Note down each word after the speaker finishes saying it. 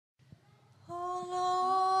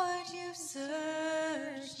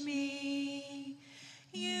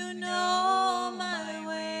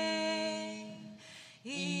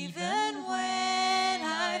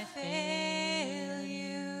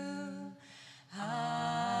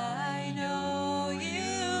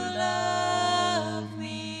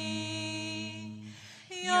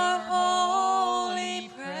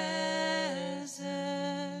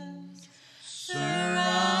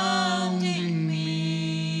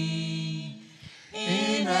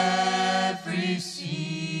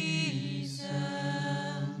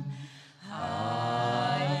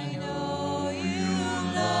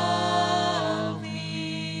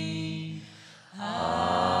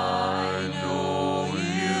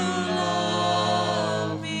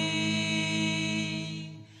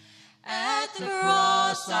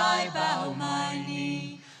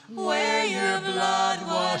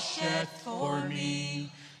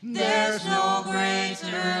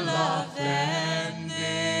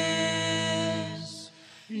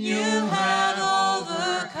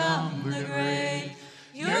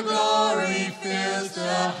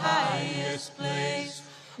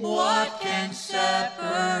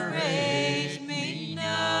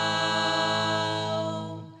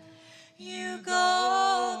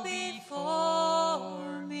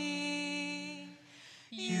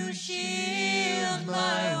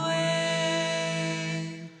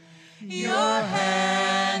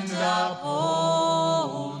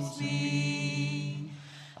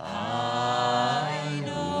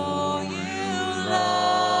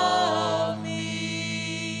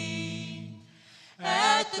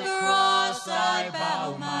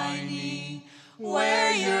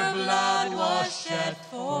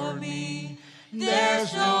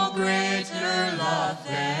There's no greater love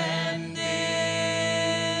than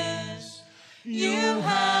this. You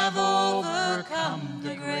have overcome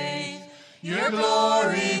the grave. Your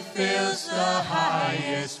glory fills the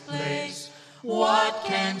highest place. What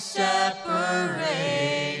can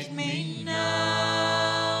separate me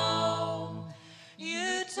now?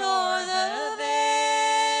 You tore the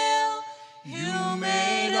veil. You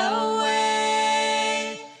made a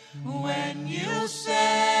way when you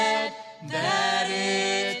said that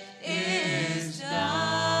it is done.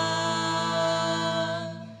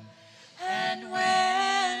 And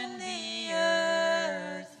when the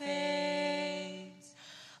earth fades,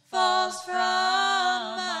 falls from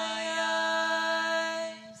my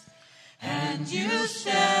eyes, and you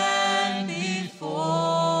stand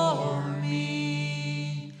before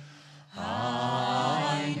me,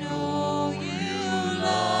 I know you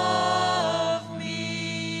love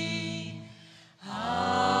me.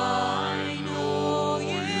 I know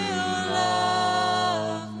you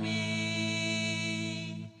love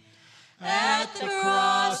me. At the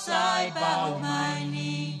cross I bow my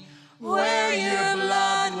knee, where your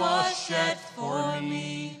blood was shed for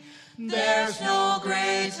me. There's no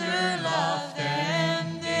greater love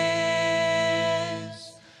than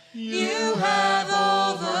this. You have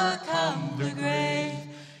overcome the grave.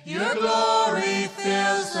 Your glory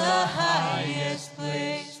fills the highest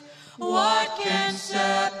place. What can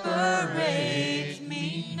separate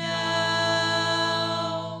me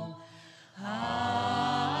now?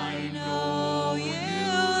 I know you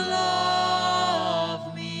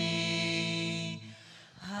love me.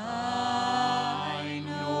 I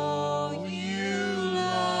know you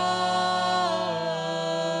love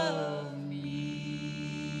me.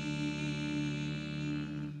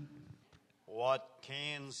 What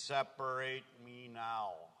can separate me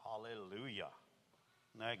now? Hallelujah.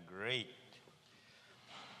 Isn't that great?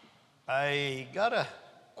 I got a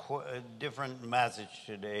different message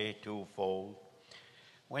today, twofold.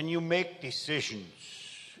 When you make decisions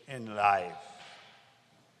in life,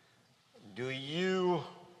 do you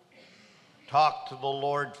talk to the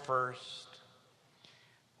Lord first?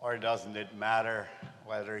 Or doesn't it matter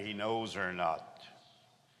whether he knows or not?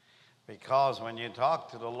 Because when you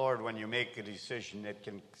talk to the Lord, when you make a decision, it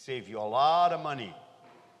can save you a lot of money.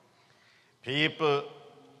 People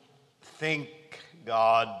think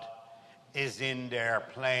God is in their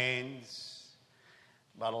plans,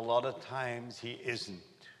 but a lot of times he isn't.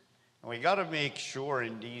 And we got to make sure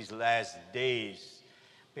in these last days,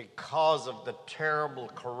 because of the terrible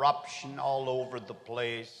corruption all over the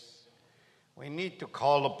place, we need to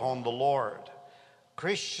call upon the Lord.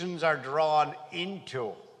 Christians are drawn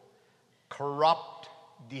into corrupt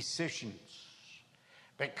decisions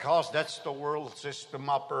because that's the world system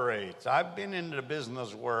operates. I've been in the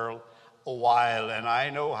business world a while, and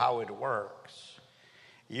I know how it works.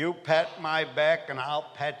 You pat my back and I'll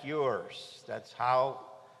pat yours. That's how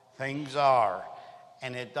things are.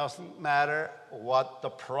 And it doesn't matter what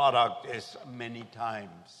the product is many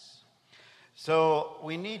times. So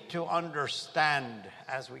we need to understand,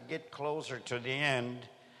 as we get closer to the end,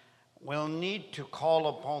 we'll need to call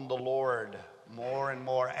upon the Lord more and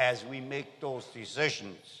more as we make those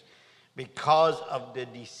decisions because of the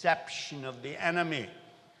deception of the enemy.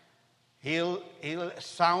 He'll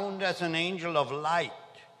sound as an angel of light,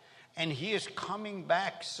 and he is coming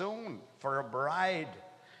back soon for a bride,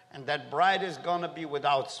 and that bride is going to be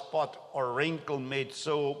without spot or wrinkle, made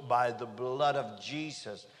so by the blood of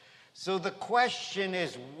Jesus. So the question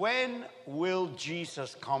is, when will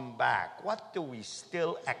Jesus come back? What do we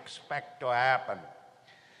still expect to happen?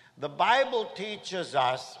 The Bible teaches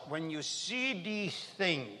us, when you see these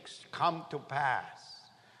things come to pass,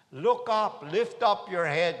 look up, lift up your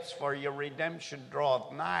heads, for your redemption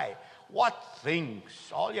draweth nigh. What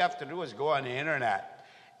things? All you have to do is go on the internet,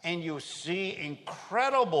 and you see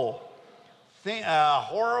incredible,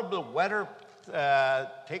 horrible weather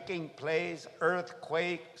taking place,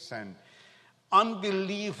 earthquakes, and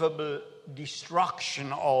unbelievable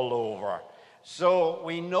destruction all over. So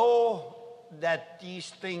we know that these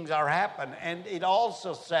things are happening. And it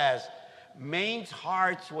also says, men's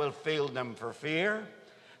hearts will fail them for fear,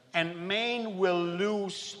 and men will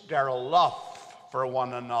lose their love for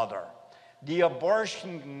one another. The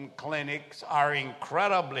abortion clinics are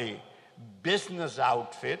incredibly business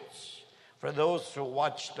outfits. For those who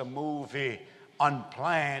watch the movie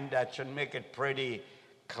Unplanned, that should make it pretty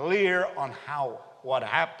clear on what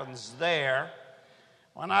happens there.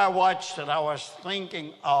 When I watched it, I was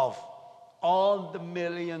thinking of all the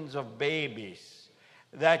millions of babies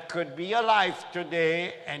that could be alive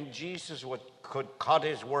today, and Jesus could cut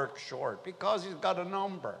his work short because he's got a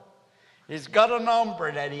number. He's got a number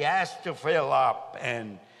that he has to fill up,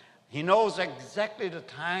 and he knows exactly the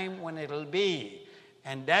time when it'll be.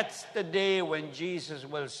 And that's the day when Jesus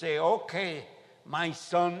will say, okay, my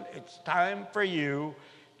son, it's time for you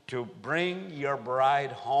to bring your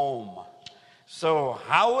bride home. So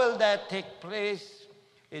how will that take place?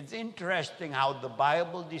 It's interesting how the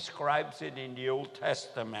Bible describes it in the Old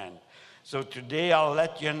Testament. So today I'll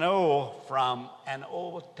let you know from an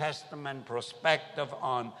Old Testament perspective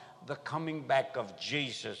on the coming back of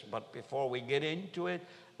Jesus. But before we get into it,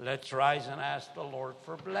 let's rise and ask the Lord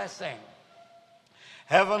for blessing.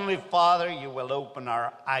 Heavenly Father, you will open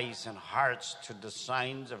our eyes and hearts to the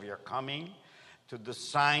signs of your coming, to the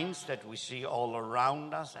signs that we see all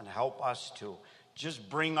around us, and help us to just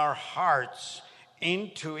bring our hearts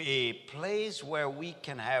into a place where we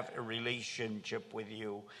can have a relationship with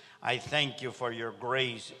you. I thank you for your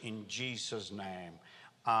grace in Jesus' name.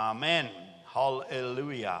 Amen.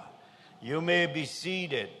 Hallelujah. You may be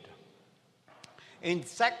seated. In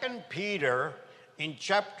 2 Peter, in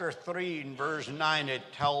chapter 3, in verse 9, it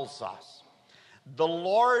tells us, the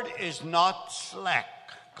Lord is not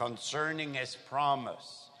slack concerning his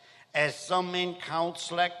promise, as some men count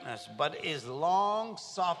slackness, but is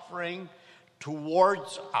long-suffering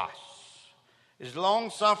towards us. Is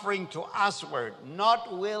long-suffering to usward,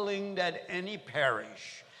 not willing that any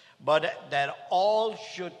perish, but that all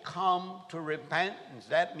should come to repentance.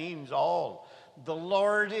 That means all. The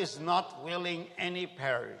Lord is not willing any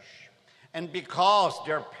perish. And because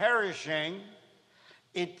they're perishing,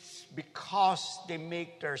 it's because they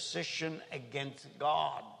make their decision against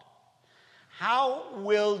God. How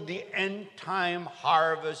will the end time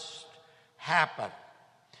harvest happen?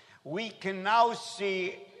 We can now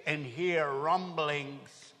see and hear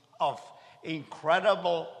rumblings of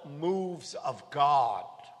incredible moves of God.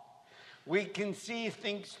 We can see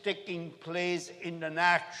things taking place in the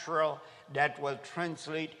natural that will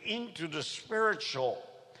translate into the spiritual.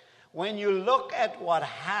 When you look at what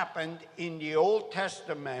happened in the Old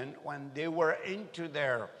Testament when they were into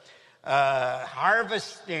their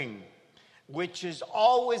harvesting, which is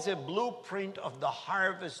always a blueprint of the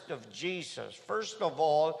harvest of Jesus. First of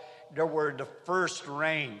all, there were the first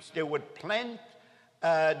rains. They would plant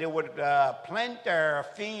their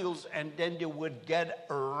fields, and then they would get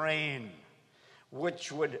a rain,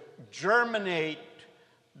 which would germinate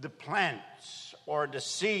the plants or the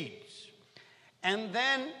seeds. And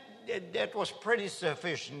then that was pretty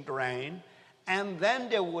sufficient rain. And then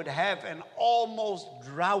they would have an almost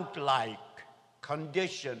drought-like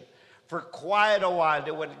condition for quite a while.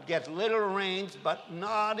 They would get little rains, but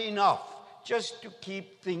not enough, just to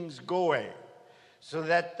keep things going, so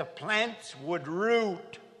that the plants would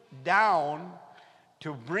root down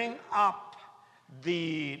to bring up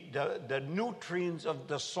the nutrients of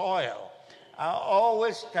the soil. I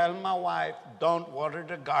always tell my wife, don't water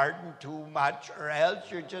the garden too much, or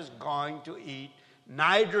else you're just going to eat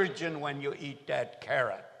nitrogen when you eat that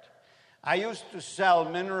carrot. I used to sell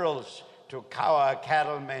minerals to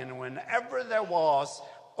cattlemen whenever there was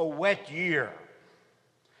a wet year.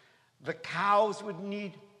 The cows would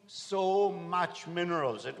need so much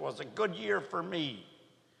minerals. It was a good year for me.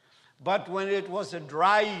 But when it was a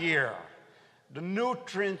dry year, the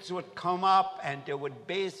nutrients would come up and they would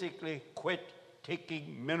basically quit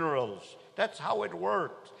taking minerals. That's how it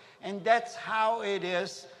works. And that's how it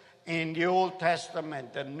is in the Old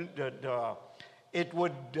Testament. It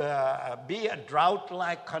would be a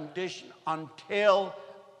drought-like condition until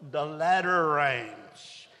the latter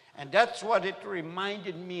rains. And that's what it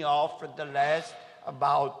reminded me of for the last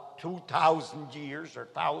about 2,000 years or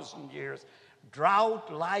 1,000 years.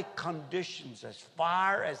 Drought-like conditions as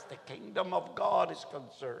far as the kingdom of God is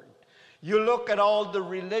concerned. You look at all the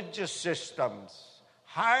religious systems,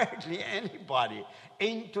 hardly anybody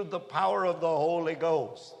into the power of the Holy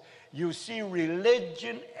Ghost. You see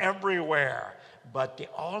religion everywhere, but they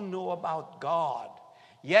all know about God.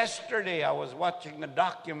 Yesterday, I was watching a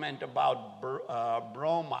document about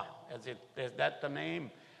Burma. Is that the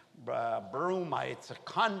name? Burma. It's a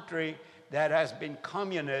country that has been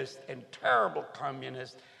communist and terrible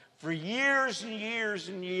communist for years and years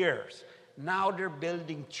and years. Now they're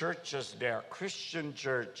building churches there, Christian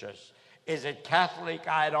churches. Is it Catholic?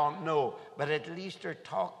 I don't know. But at least they're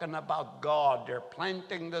talking about God. They're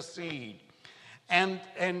planting the seed. And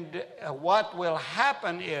what will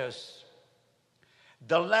happen is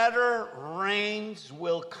the latter rains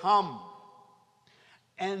will come.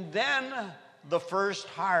 And then the first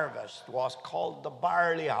harvest was called the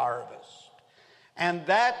barley harvest. And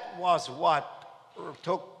that was what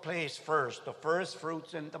took place first, the first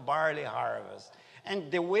fruits in the barley harvest.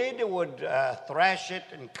 And the way they would thresh it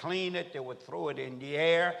and clean it, they would throw it in the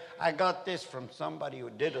air. I got this from somebody who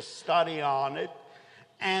did a study on it.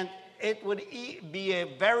 And it would be a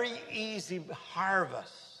very easy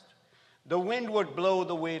harvest. The wind would blow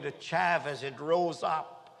away the chaff as it rose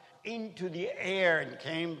up into the air and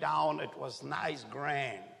came down. It was nice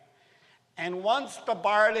grain. And once the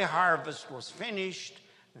barley harvest was finished,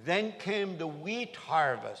 then came the wheat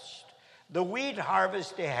harvest. The wheat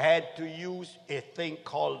harvest, they had to use a thing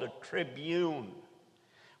called a tribune,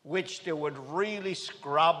 which they would really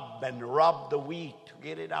scrub and rub the wheat to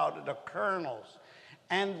get it out of the kernels.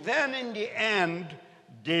 And then in the end,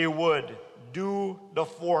 they would do the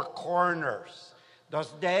four corners.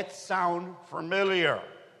 Does that sound familiar?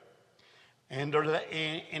 In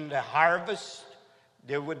the harvest,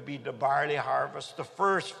 there would be the barley harvest, the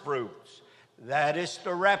first fruits. That is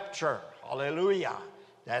the rapture. Hallelujah.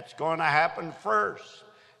 That's going to happen first.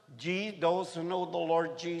 Those who know the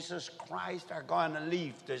Lord Jesus Christ are going to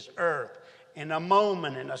leave this earth in a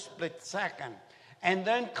moment, in a split second. And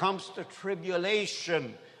then comes the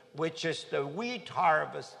tribulation, which is the wheat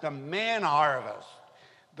harvest, the man harvest.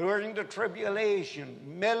 During the tribulation,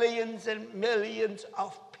 millions and millions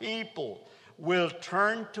of people will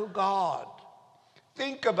turn to God.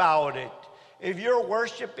 Think about it. If you're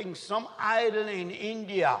worshiping some idol in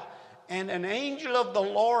India, and an angel of the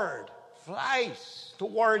Lord flies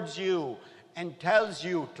towards you and tells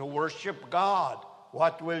you to worship God,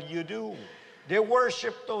 what will you do? They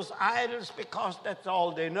worship those idols because that's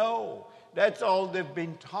all they know. That's all they've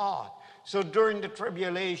been taught. So during the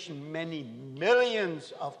tribulation, many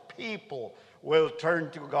millions of people will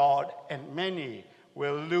turn to God, and many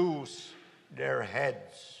will lose their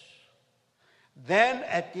heads. Then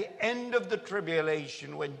at the end of the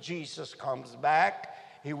tribulation, when Jesus comes back,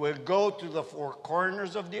 he will go to the four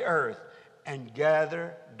corners of the earth and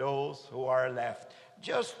gather those who are left.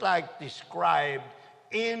 Just like described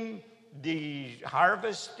in the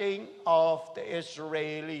harvesting of the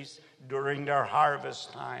Israelis during their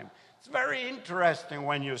harvest time. It's very interesting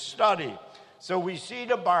when you study. So we see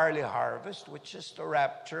the barley harvest, which is the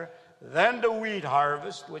rapture, then the wheat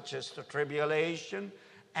harvest, which is the tribulation,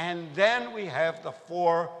 and then we have the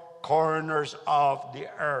four corners of the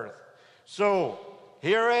earth. So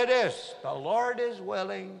here it is. The Lord is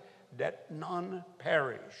willing that none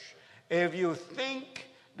perish. If you think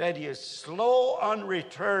that he is slow on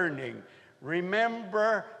returning,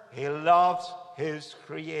 remember he loves his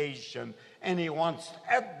creation, and he wants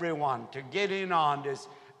everyone to get in on this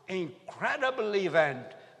incredible event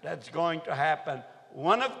that's going to happen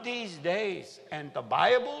one of these days. And the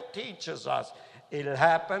Bible teaches us it'll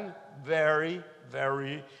happen very,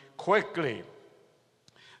 very quickly.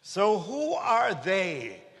 So who are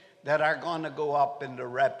they that are going to go up in the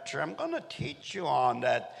rapture? I'm going to teach you on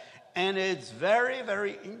that. And it's very,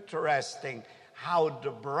 very interesting how the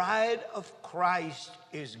bride of Christ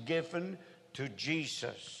is given to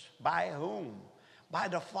Jesus. By whom? By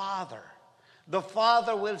the Father. The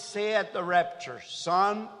Father will say at the rapture,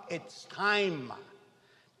 "Son, it's time.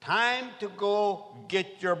 Time to go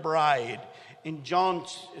get your bride." In John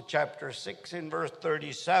chapter 6 in verse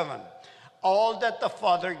 37, "All that the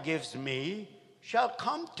Father gives me shall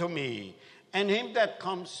come to me, and him that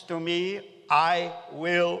comes to me I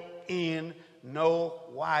will in no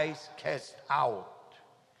wise cast out."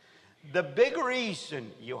 The big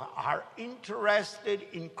reason you are interested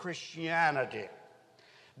in Christianity,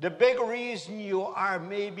 the big reason you are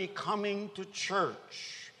maybe coming to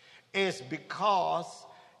church, is because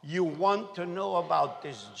you want to know about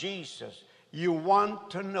this Jesus. You want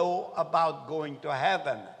to know about going to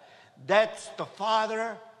heaven. That's the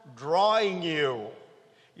Father drawing you.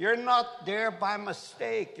 You're not there by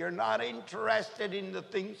mistake. You're not interested in the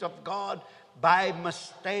things of God by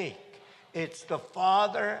mistake. It's the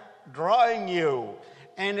Father drawing you.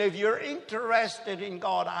 And if you're interested in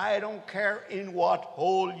God, I don't care in what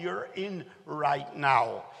hole you're in right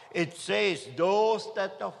now. It says, "Those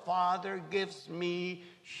that the Father gives me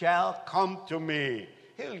shall come to me."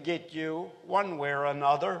 He'll get you one way or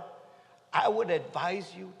another. I would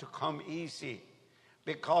advise you to come easy,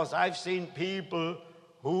 because I've seen people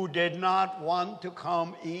who did not want to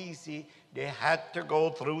come easy. They had to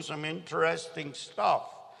go through some interesting stuff.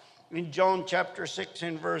 In John chapter 6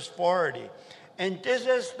 in verse 40, "And this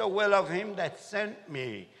is the will of him that sent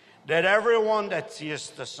me, that everyone that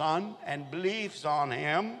sees the Son and believes on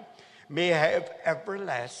him may have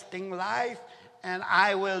everlasting life. And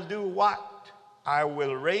I will do what? I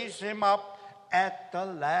will raise him up at the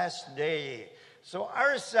last day." So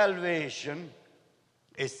our salvation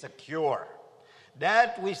is secure.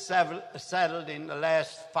 That we settled in the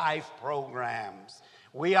last 5 programs.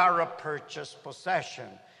 We are a purchased possession.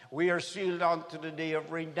 We are sealed unto the day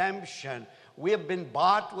of redemption. We have been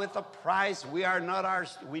bought with a price. We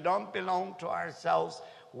don't belong to ourselves.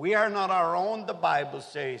 We are not our own, the Bible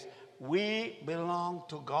says. We belong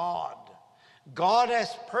to God. God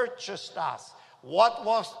has purchased us. What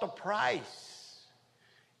was the price?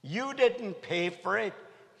 You didn't pay for it.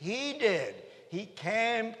 He did. He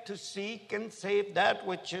came to seek and save that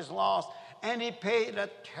which is lost. And he paid a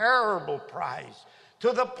terrible price,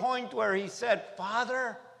 to the point where he said,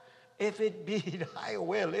 Father, if it be thy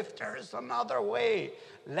will, if there is another way,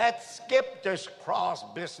 let's skip this cross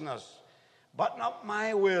business. But not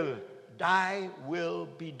my will, thy will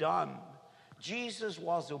be done. Jesus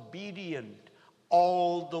was obedient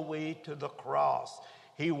all the way to the cross.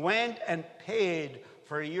 He went and paid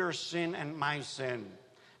for your sin and my sin.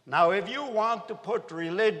 Now, if you want to put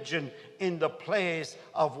religion in the place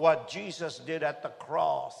of what Jesus did at the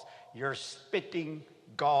cross, you're spitting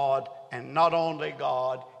God, and not only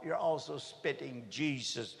God, you're also spitting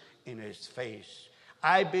Jesus in his face.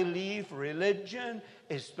 I believe religion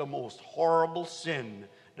is the most horrible sin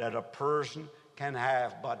that a person can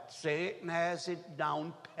have, but Satan has it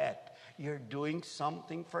down pat. You're doing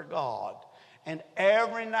something for God. And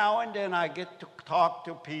every now and then I get to talk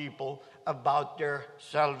to people about their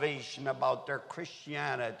salvation, about their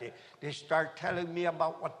Christianity. They start telling me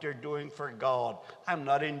about what they're doing for God. I'm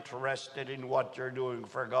not interested in what you're doing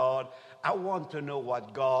for God. I want to know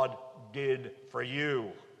what God did for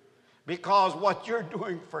you. Because what you're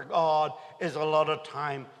doing for God is a lot of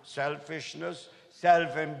time selfishness,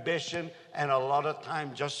 self-ambition, and a lot of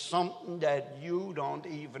time just something that you don't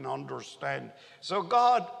even understand. So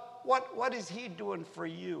God, what is he doing for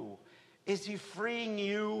you? Is he freeing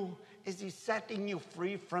you? Is he setting you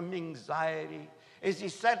free from anxiety? Is he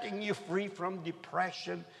setting you free from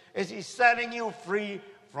depression? Is he setting you free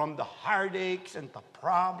from the heartaches and the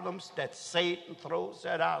problems that Satan throws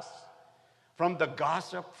at us? From the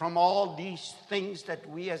gossip, from all these things that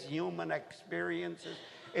we as human experiences?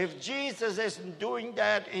 If Jesus isn't doing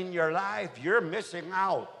that in your life, you're missing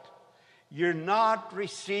out. You're not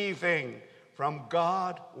receiving from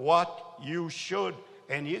God what you should.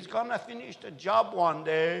 And he's going to finish the job one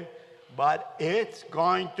day, but it's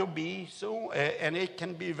going to be soon, and it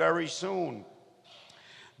can be very soon.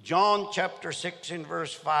 John chapter 6 and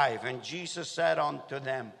verse 5, and Jesus said unto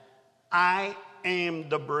them, I am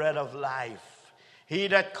the bread of life. He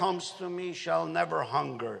that comes to me shall never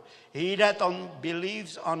hunger. He that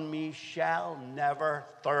believes on me shall never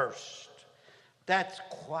thirst. That's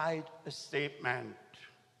quite a statement.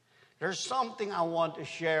 There's something I want to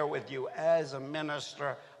share with you as a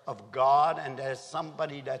minister of God and as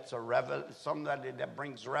somebody that's somebody that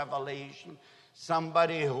brings revelation,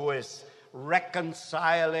 somebody who is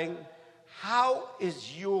reconciling. How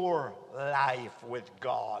is your life with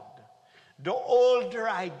God? The older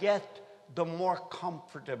I get, the more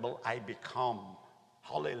comfortable I become.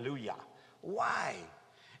 Hallelujah. Why?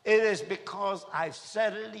 It is because I've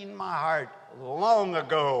settled in my heart long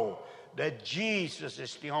ago that Jesus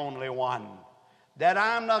is the only one. That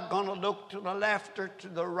I'm not going to look to the left or to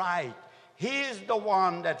the right. He's the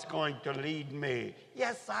one that's going to lead me.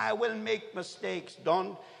 Yes, I will make mistakes.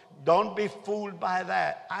 Don't be fooled by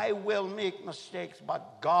that. I will make mistakes,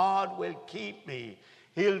 but God will keep me.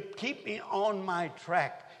 He'll keep me on my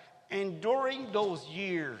track. And during those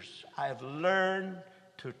years, I've learned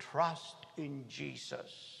to trust in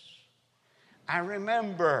Jesus. I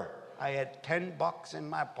remember I had $10 in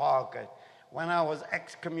my pocket when I was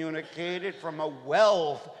excommunicated from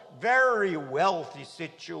a very wealthy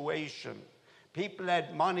situation. People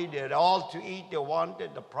had money, they had all to eat they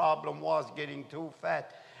wanted. The problem was getting too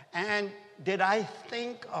fat. And did I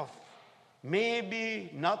think of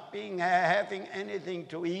maybe not having anything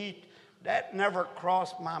to eat? That never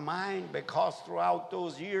crossed my mind, because throughout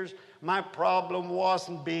those years, my problem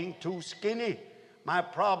wasn't being too skinny. My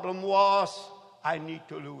problem was I need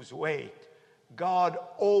to lose weight. God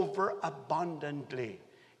overabundantly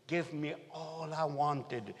gave me all I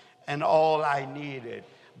wanted and all I needed.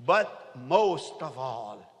 But most of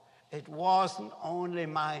all, it wasn't only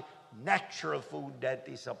my natural food that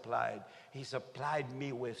he supplied. He supplied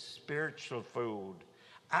me with spiritual food.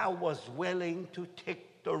 I was willing to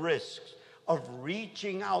take the risks of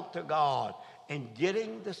reaching out to God and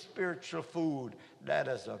getting the spiritual food that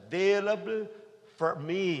is available for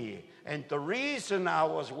me. And the reason I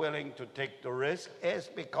was willing to take the risk is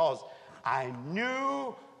because I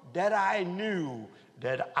knew that I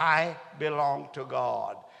belonged to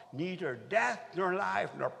God. neither death nor life,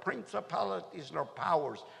 nor principalities nor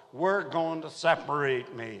powers were going to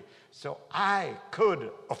separate me. So I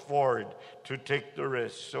could afford to take the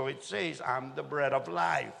risk. So it says, I'm the bread of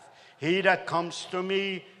life. He that comes to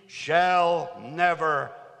me shall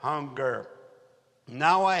never hunger.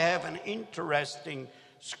 Now I have an interesting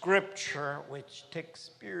scripture which takes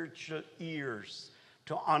spiritual ears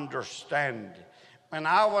to understand. When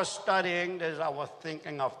I was studying this, I was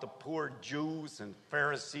thinking of the poor Jews and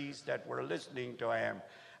Pharisees that were listening to him.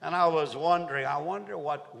 And I was wondering, I wonder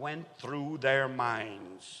what went through their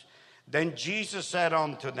minds. Then Jesus said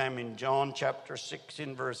unto them in John chapter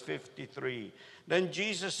 16, verse 53, then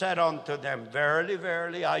Jesus said unto them, verily,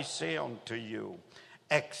 verily, I say unto you,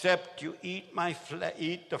 except you eat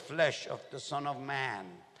the flesh of the Son of Man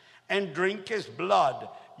and drink his blood,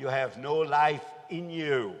 you have no life in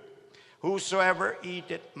you. Whosoever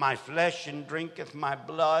eateth my flesh and drinketh my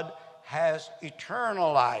blood has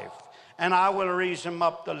eternal life, and I will raise him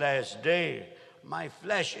up the last day. My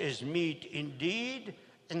flesh is meat indeed,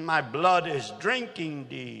 and my blood is drink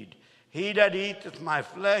indeed. He that eateth my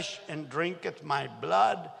flesh and drinketh my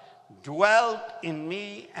blood dwelt in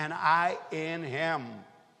me, and I in him.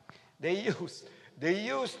 They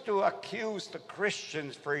used to accuse the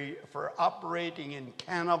Christians for operating in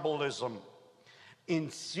cannibalism in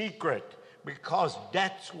secret, because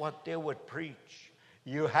that's what they would preach.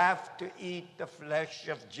 You have to eat the flesh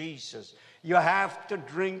of Jesus. You have to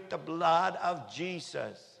drink the blood of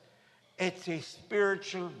Jesus. It's a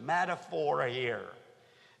spiritual metaphor here.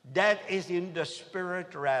 That is in the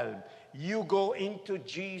spirit realm. You go into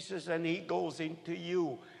Jesus and he goes into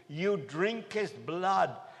you. You drink his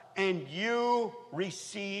blood and you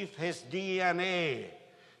receive his DNA.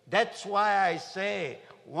 That's why I say,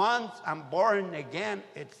 once I'm born again,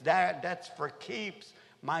 that's for keeps.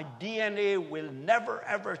 My DNA will never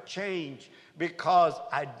ever change because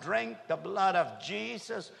I drank the blood of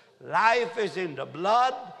Jesus. Life is in the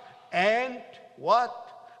blood, and what?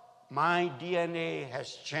 My DNA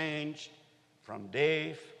has changed from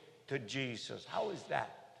Dave to Jesus. How is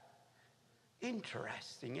that?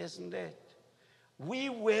 Interesting, isn't it? We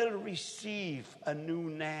will receive a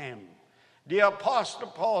new name. The Apostle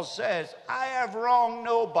Paul says, I have wronged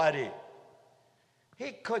nobody.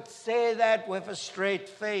 He could say that with a straight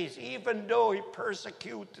face, even though he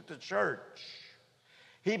persecuted the church.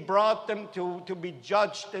 He brought them to be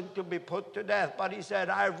judged and to be put to death. But he said,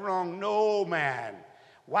 I've wronged no man.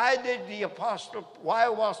 Why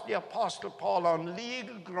was the Apostle Paul on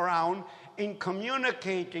legal ground in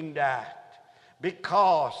communicating that?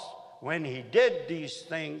 Because when he did these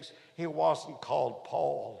things, he wasn't called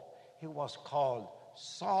Paul. He was called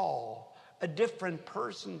Saul. A different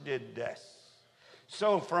person did this.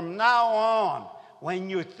 So from now on, when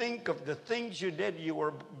you think of the things you did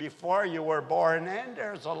before you were born, and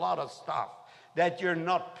there's a lot of stuff that you're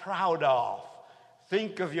not proud of.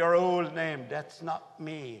 Think of your old name. That's not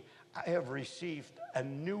me. I have received a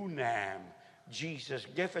new name. Jesus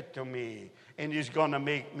gave it to me, and he's going to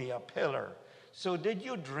make me a pillar. So did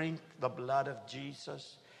you drink the blood of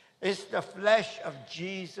Jesus? Is the flesh of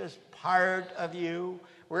Jesus part of you?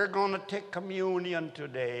 We're going to take communion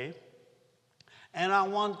today. And I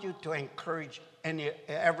want you to encourage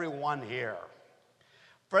everyone here.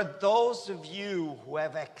 For those of you who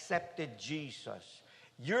have accepted Jesus,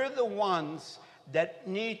 you're the ones that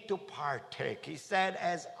need to partake. He said,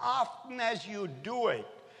 as often as you do it,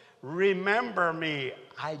 remember me.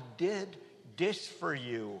 I did this for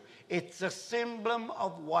you. It's a symbol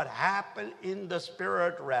of what happened in the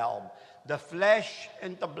spirit realm. The flesh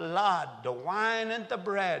and the blood, the wine and the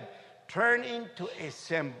bread, turn into a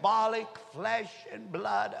symbolic flesh and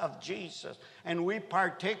blood of Jesus. And we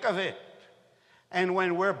partake of it. And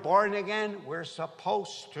when we're born again, we're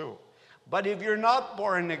supposed to. But if you're not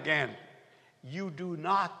born again, you do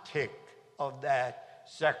not take of that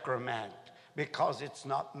sacrament because it's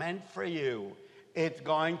not meant for you. It's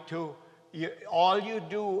going to, all you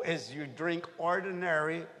do is you drink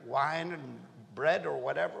ordinary wine and bread or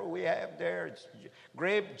whatever we have there. It's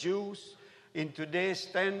grape juice. In today's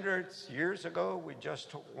standards, years ago, we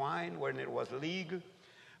just took wine when it was legal.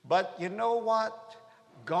 But you know what?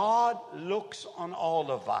 God looks on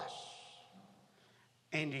all of us,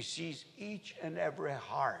 and he sees each and every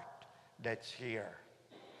heart that's here.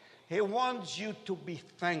 He wants you to be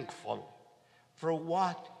thankful for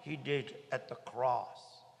what he did at the cross.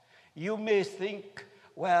 You may think,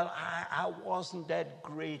 well, I wasn't that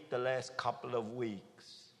great the last couple of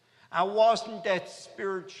weeks. I wasn't that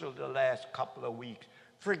spiritual the last couple of weeks.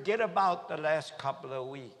 Forget about the last couple of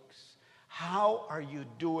weeks. How are you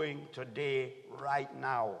doing today, right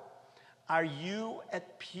now? Are you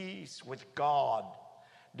at peace with God?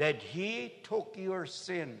 that he took your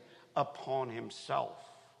sin upon himself?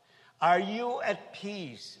 Are you at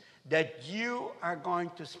peace that you are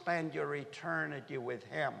going to spend your eternity with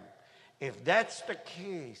him? If that's the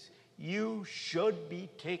case, you should be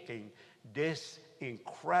taking this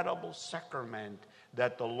incredible sacrament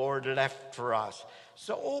that the Lord left for us.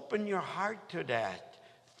 So open your heart to that.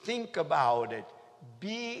 Think about it.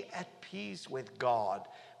 Be at peace with God,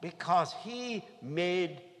 because he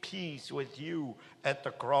made peace with you at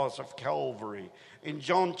the cross of Calvary. In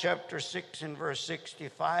John chapter 6 and verse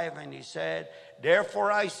 65, and he said,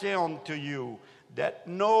 "Therefore I say unto you, that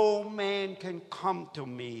no man can come to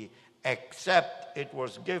me except it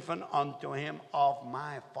was given unto him of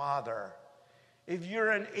my Father." If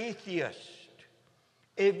you're an atheist,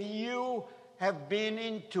 if you have been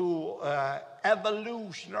into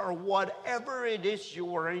evolution or whatever it is you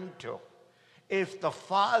were into, if the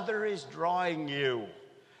Father is drawing you,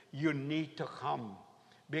 you need to come.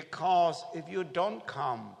 Because if you don't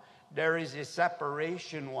come, there is a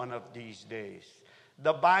separation one of these days.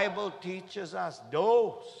 The Bible teaches us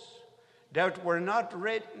those that were not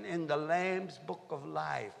written in the Lamb's book of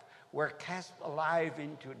life were cast alive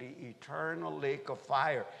into the eternal lake of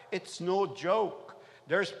fire. It's no joke.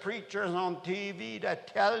 There's preachers on TV that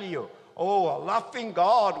tell you, oh, a loving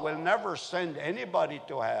God will never send anybody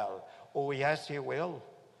to hell. Oh, yes, he will.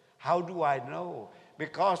 How do I know?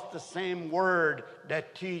 Because the same word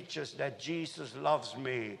that teaches that Jesus loves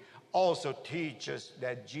me also teaches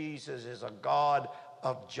that Jesus is a God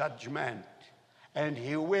of judgment. And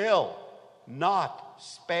he will not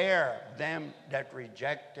spare them that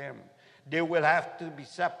reject him. They will have to be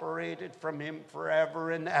separated from him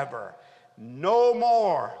forever and ever. No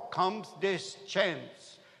more comes this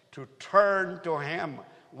chance to turn to him.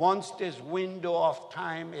 Once this window of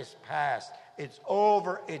time is past, it's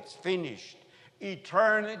over, it's finished.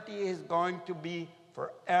 Eternity is going to be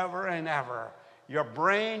forever and ever. Your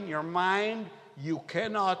brain, your mind, you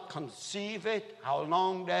cannot conceive it, how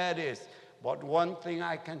long that is. But one thing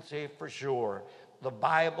I can say for sure, the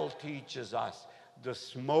Bible teaches us, the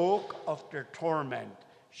smoke of their torment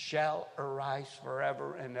shall arise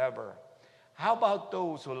forever and ever. How about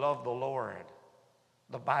those who love the Lord?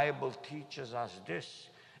 The Bible teaches us this.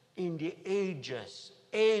 In the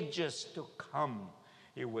ages to come,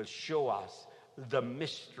 he will show us the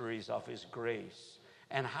mysteries of his grace.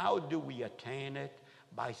 And how do we attain it?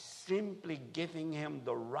 By simply giving him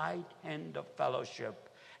the right hand of fellowship,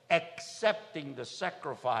 accepting the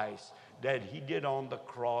sacrifice that he did on the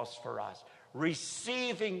cross for us,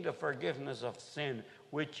 receiving the forgiveness of sin,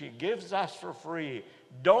 which he gives us for free.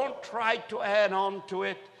 Don't try to add on to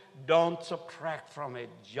it. Don't subtract from it.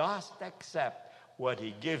 Just accept what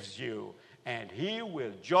he gives you, and he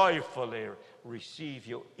will joyfully receive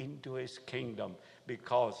you into his kingdom,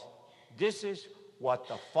 because this is what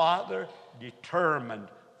the Father determined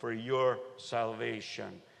for your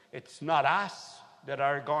salvation. It's not us that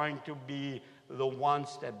are going to be the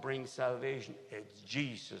ones that bring salvation. It's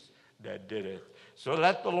Jesus that did it. So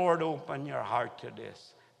let the Lord open your heart to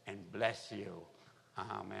this and bless you.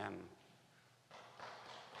 Amen.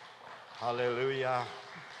 Hallelujah.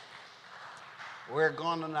 We're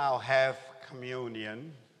going to now have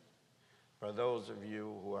communion. For those of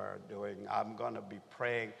you who are doing, I'm going to be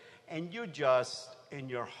praying. And you just, in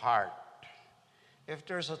your heart, if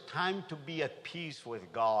there's a time to be at peace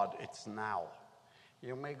with God, it's now.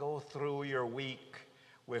 You may go through your week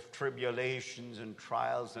with tribulations and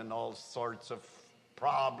trials and all sorts of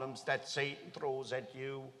problems that Satan throws at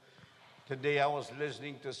you. Today I was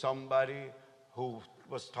listening to somebody who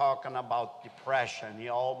was talking about depression. He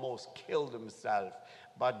almost killed himself.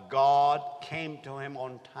 But God came to him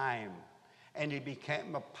on time, and he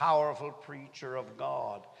became a powerful preacher of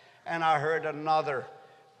God. And I heard another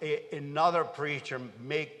preacher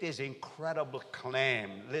make this incredible claim.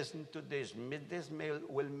 Listen to this. This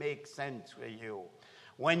will make sense for you.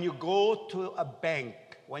 When you go to a bank,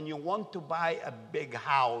 when you want to buy a big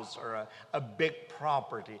house or a big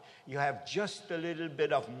property, you have just a little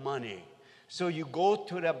bit of money. So you go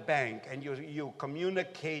to the bank and you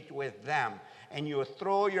communicate with them, and you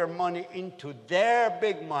throw your money into their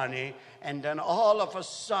big money, and then all of a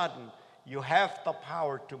sudden you have the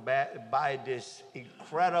power to buy this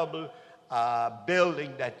incredible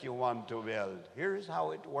building that you want to build. Here's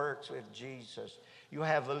how it works with Jesus. You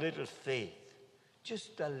have a little faith,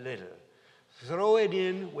 just a little. Throw it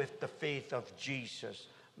in with the faith of Jesus.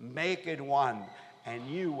 Make it one, and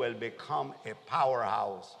you will become a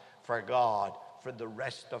powerhouse for God for the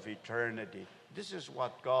rest of eternity. This is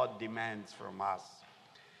what God demands from us.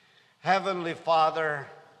 Heavenly Father,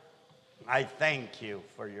 I thank you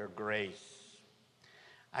for your grace.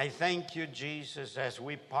 I thank you, Jesus, as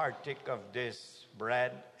we partake of this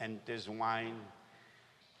bread and this wine,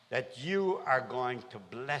 that you are going to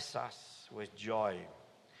bless us with joy.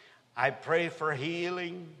 I pray for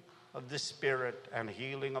healing of the spirit and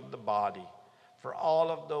healing of the body for all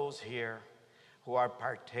of those here who are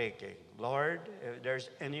partaking. Lord, if there's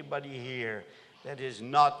anybody here that is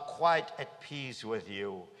not quite at peace with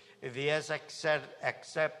you, if he has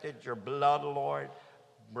accepted your blood, Lord,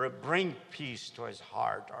 bring peace to his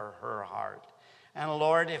heart or her heart. And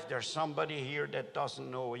Lord, if there's somebody here that doesn't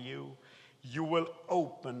know you, you will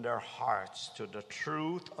open their hearts to the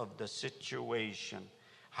truth of the situation,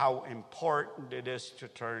 how important it is to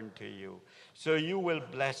turn to you. So you will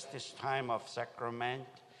bless this time of sacrament,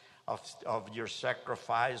 of your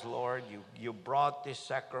sacrifice, Lord. You brought this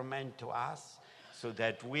sacrament to us so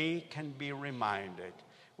that we can be reminded.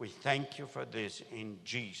 We thank you for this in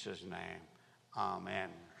Jesus' name. Amen.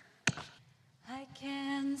 I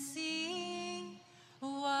can see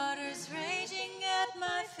waters raging at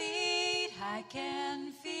my feet. I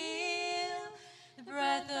can feel the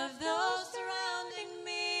breath of those surrounding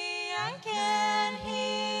me. I can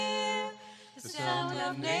hear the sound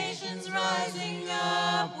of nations rising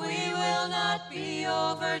up. We will not be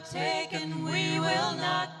overtaken. We will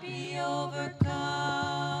not be overcome.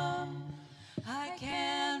 I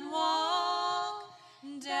can walk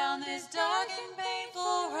down this dark and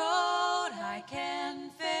painful road. I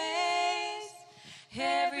can face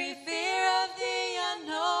every fear of the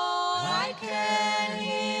unknown. I can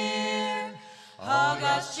hear all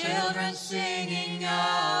God's children singing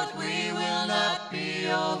out. We will not be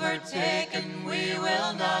overtaken. We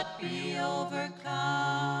will not be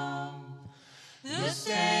overcome. The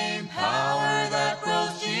same power that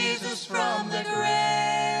rose Jesus from the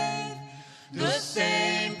grave, the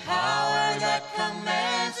same power that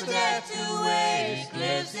commands death to waste,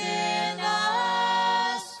 lives in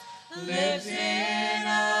us, lives in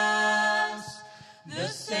us. The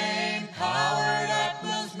same power that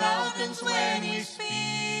moves mountains when he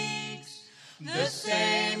speaks, the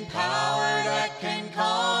same power that can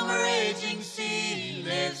calm a raging sea,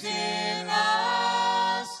 lives in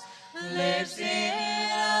us, lives in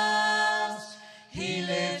us. He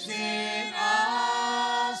lives in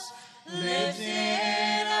us, lives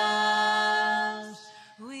in us.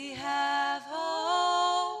 We have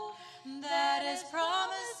hope that his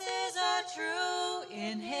promises are true.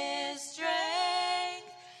 In his strength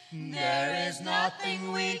there is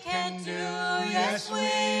nothing we can do. Yes,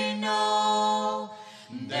 we know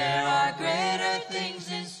there are greater things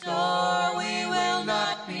in store. We will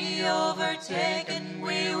not be overtaken.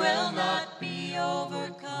 We will not be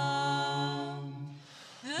overcome.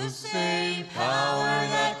 The same power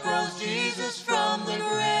that rose Jesus from the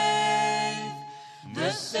grave,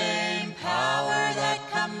 the same power that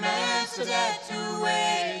commands death to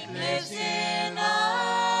wait, lives in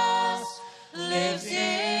us, lives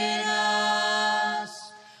in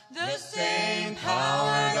us. The same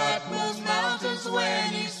power that moves mountains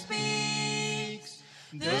when he speaks,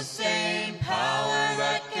 the same power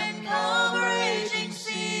that can calm a raging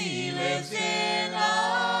sea, lives in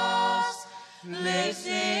us, lives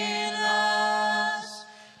in us.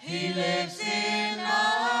 He lives in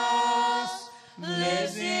us,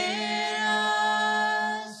 lives in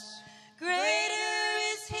us. Greater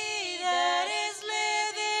is he that is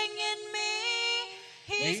living in me.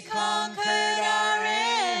 He's conquered our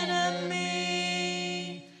enemy.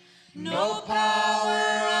 No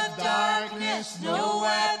power of darkness, no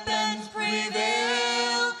weapons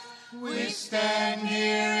prevail. We stand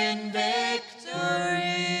here in victory.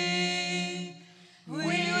 We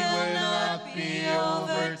will not be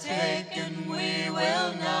overtaken.